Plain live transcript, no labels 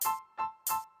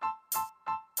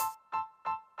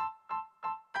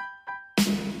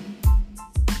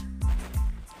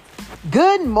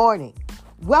Good morning.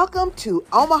 Welcome to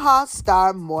Omaha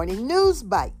Star Morning News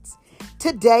Bytes.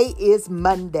 Today is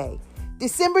Monday,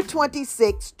 December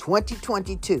 26,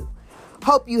 2022.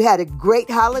 Hope you had a great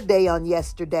holiday on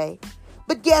yesterday.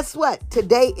 But guess what?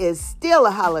 Today is still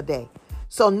a holiday.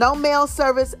 So no mail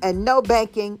service and no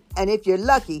banking. And if you're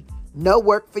lucky, no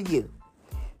work for you.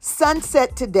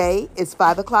 Sunset today is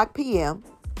 5 o'clock p.m.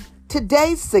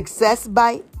 Today's Success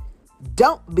Bite: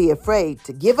 don't be afraid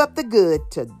to give up the good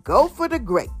to go for the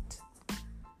great.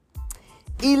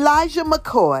 Elijah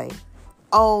McCoy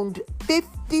owned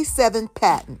 57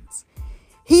 patents.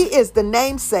 He is the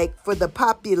namesake for the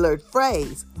popular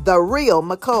phrase, the real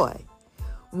McCoy.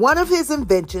 One of his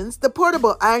inventions, the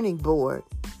portable ironing board,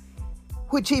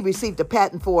 which he received a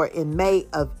patent for in May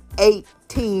of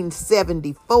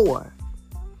 1874,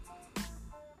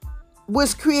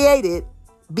 was created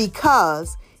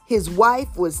because his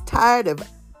wife was tired of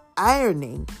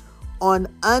ironing on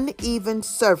uneven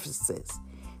surfaces.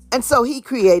 And so he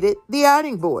created the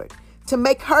ironing board to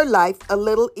make her life a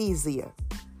little easier.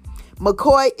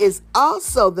 McCoy is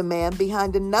also the man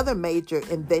behind another major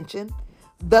invention,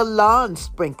 the lawn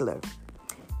sprinkler.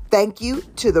 Thank you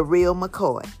to the real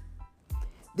McCoy.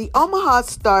 The Omaha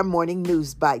Star Morning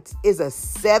News Bytes is a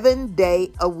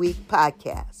 7-day-a-week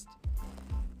podcast.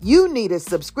 You need a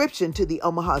subscription to the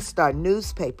Omaha Star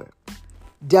newspaper,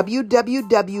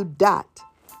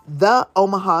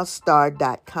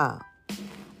 www.theomahastar.com.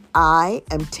 I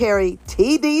am Terry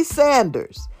T.D.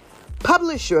 Sanders,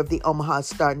 publisher of the Omaha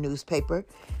Star newspaper.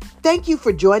 Thank you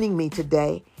for joining me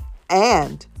today,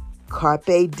 and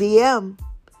Carpe Diem.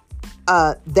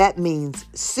 That means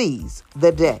seize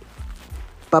the day.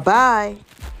 Bye-bye.